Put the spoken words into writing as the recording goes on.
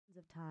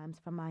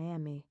times from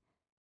Miami.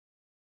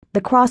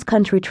 The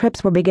cross-country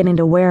trips were beginning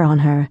to wear on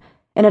her,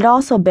 and had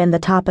also been the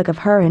topic of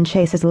her and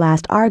Chase's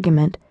last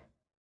argument.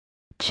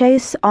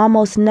 Chase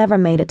almost never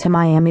made it to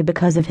Miami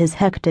because of his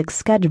hectic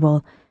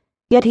schedule,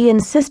 yet he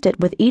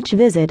insisted with each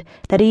visit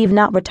that Eve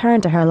not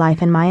return to her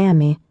life in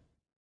Miami.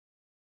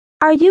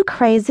 "Are you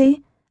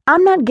crazy?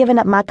 I'm not giving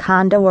up my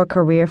condo or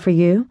career for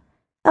you.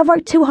 I've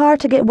worked too hard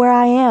to get where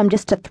I am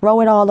just to throw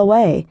it all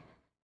away.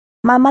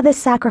 My mother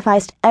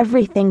sacrificed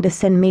everything to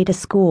send me to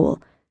school.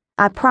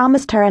 I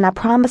promised her and I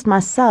promised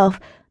myself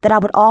that I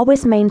would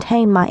always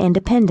maintain my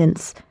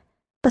independence.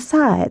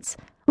 Besides,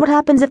 what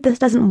happens if this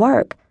doesn't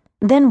work?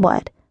 Then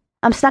what?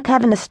 I'm stuck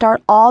having to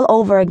start all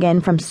over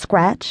again from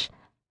scratch?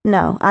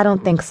 No, I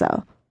don't think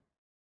so."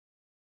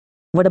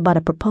 "What about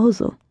a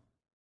proposal?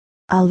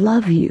 I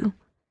love you,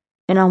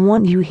 and I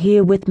want you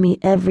here with me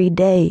every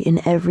day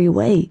in every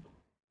way."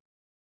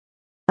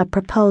 "A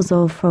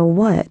proposal for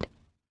what?"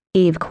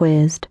 Eve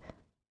quizzed.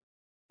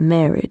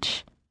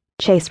 "Marriage,"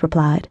 Chase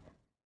replied.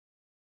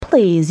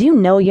 "Please, you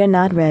know you're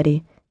not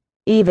ready,"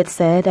 Eve had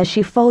said as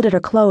she folded her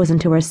clothes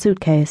into her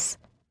suitcase.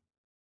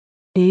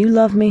 "Do you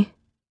love me?"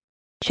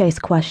 Chase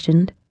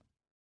questioned.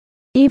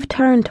 Eve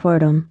turned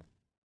toward him.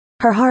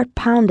 Her heart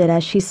pounded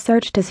as she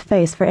searched his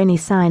face for any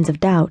signs of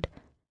doubt.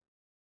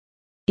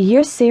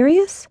 "You're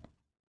serious?"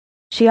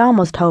 She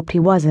almost hoped he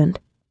wasn't.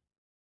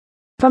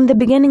 From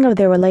the beginning of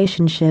their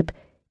relationship,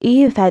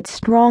 Eve had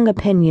strong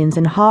opinions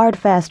and hard,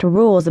 fast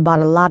rules about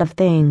a lot of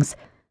things,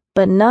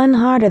 but none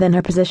harder than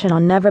her position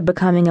on never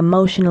becoming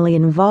emotionally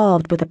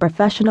involved with a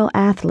professional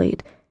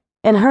athlete.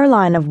 In her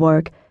line of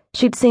work,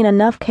 she'd seen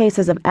enough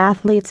cases of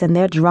athletes and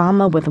their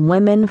drama with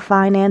women,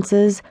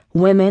 finances,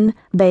 women,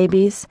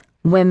 babies,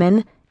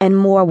 women, and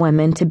more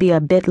women to be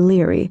a bit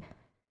leery.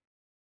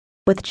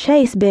 With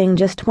Chase being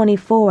just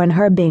 24 and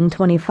her being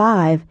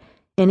 25,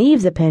 in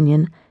Eve's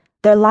opinion,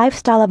 their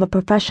lifestyle of a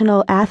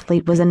professional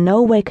athlete was in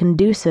no way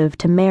conducive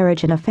to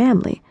marriage and a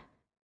family.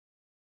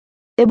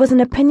 It was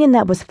an opinion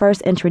that was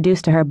first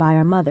introduced to her by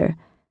her mother,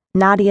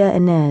 Nadia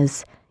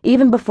Inez,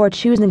 even before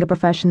choosing a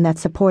profession that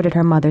supported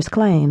her mother's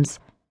claims.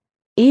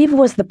 Eve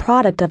was the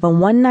product of a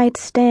one-night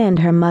stand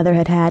her mother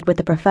had had with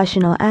a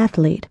professional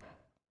athlete.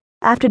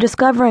 After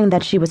discovering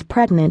that she was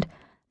pregnant,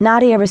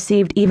 Nadia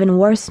received even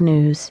worse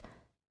news.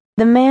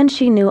 The man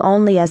she knew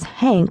only as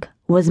Hank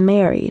was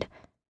married.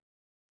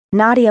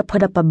 Nadia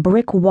put up a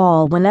brick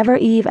wall whenever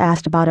Eve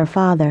asked about her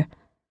father.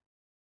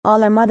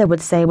 All her mother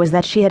would say was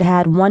that she had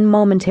had one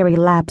momentary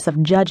lapse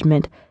of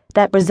judgment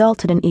that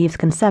resulted in Eve's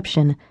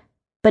conception,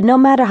 but no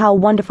matter how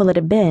wonderful it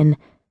had been,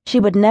 she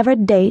would never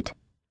date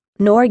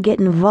nor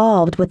get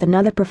involved with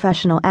another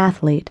professional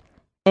athlete.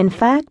 In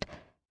fact,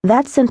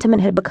 that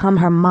sentiment had become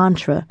her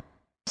mantra,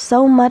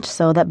 so much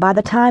so that by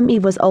the time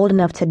Eve was old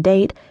enough to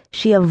date,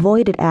 she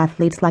avoided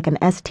athletes like an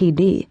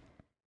STD.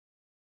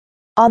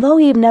 Although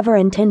Eve never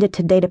intended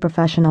to date a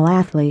professional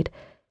athlete,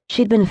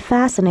 she'd been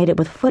fascinated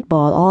with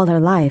football all her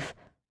life,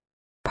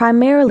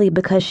 primarily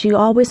because she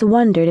always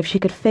wondered if she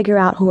could figure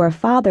out who her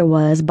father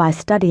was by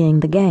studying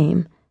the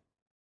game.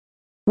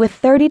 With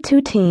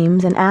 32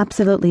 teams and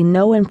absolutely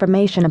no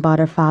information about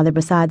her father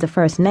besides a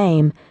first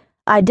name,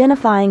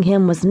 identifying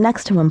him was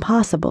next to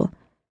impossible.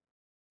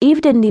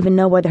 Eve didn't even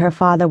know whether her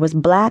father was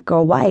black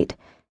or white,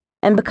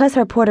 and because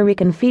her Puerto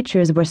Rican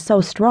features were so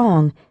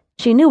strong,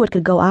 she knew it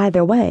could go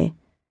either way.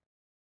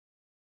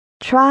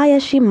 Try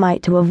as she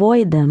might to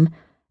avoid them,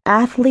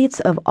 athletes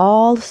of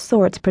all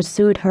sorts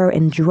pursued her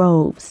in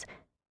droves.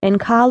 In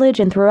college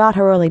and throughout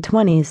her early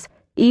 20s,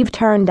 Eve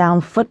turned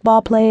down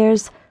football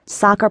players,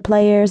 soccer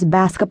players,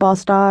 basketball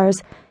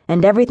stars,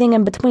 and everything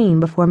in between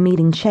before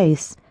meeting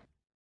Chase.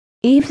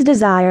 Eve's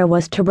desire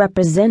was to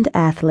represent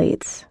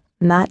athletes,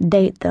 not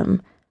date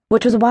them,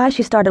 which was why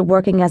she started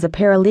working as a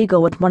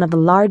paralegal with one of the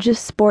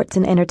largest sports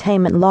and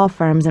entertainment law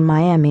firms in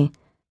Miami.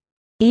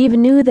 Eve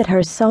knew that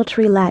her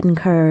sultry Latin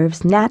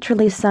curves,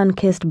 naturally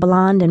sun-kissed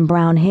blonde and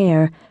brown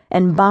hair,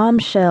 and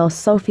bombshell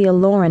Sophia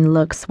Loren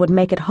looks would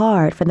make it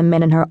hard for the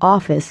men in her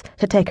office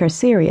to take her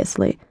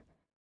seriously.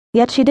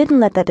 Yet she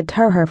didn't let that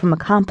deter her from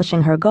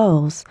accomplishing her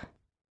goals.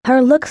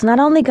 Her looks not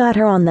only got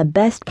her on the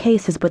best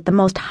cases with the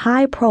most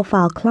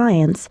high-profile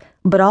clients,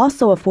 but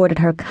also afforded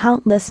her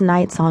countless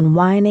nights on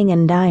wining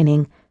and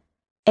dining.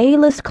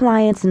 A-list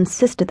clients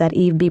insisted that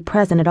Eve be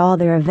present at all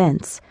their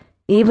events,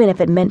 even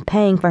if it meant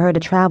paying for her to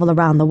travel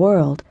around the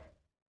world.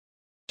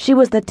 She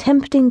was the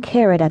tempting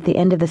carrot at the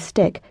end of the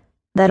stick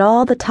that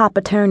all the top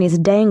attorneys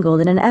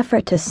dangled in an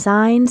effort to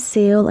sign,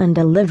 seal, and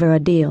deliver a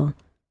deal.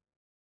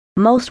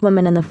 Most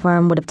women in the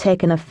firm would have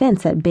taken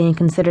offense at being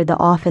considered the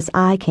office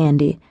eye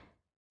candy,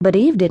 but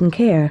Eve didn't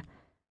care.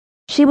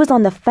 She was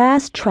on the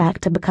fast track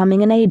to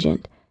becoming an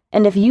agent,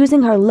 and if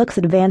using her looks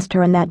advanced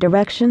her in that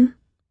direction,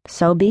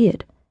 so be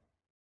it.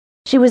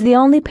 She was the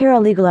only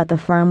paralegal at the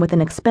firm with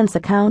an expense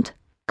account,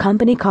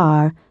 company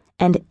car,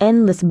 and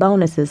endless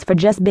bonuses for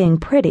just being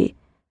pretty.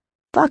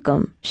 Fuck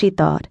 'em, she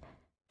thought,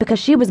 because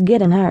she was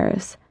getting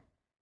hers.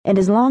 And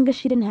as long as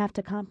she didn't have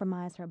to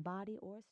compromise her body or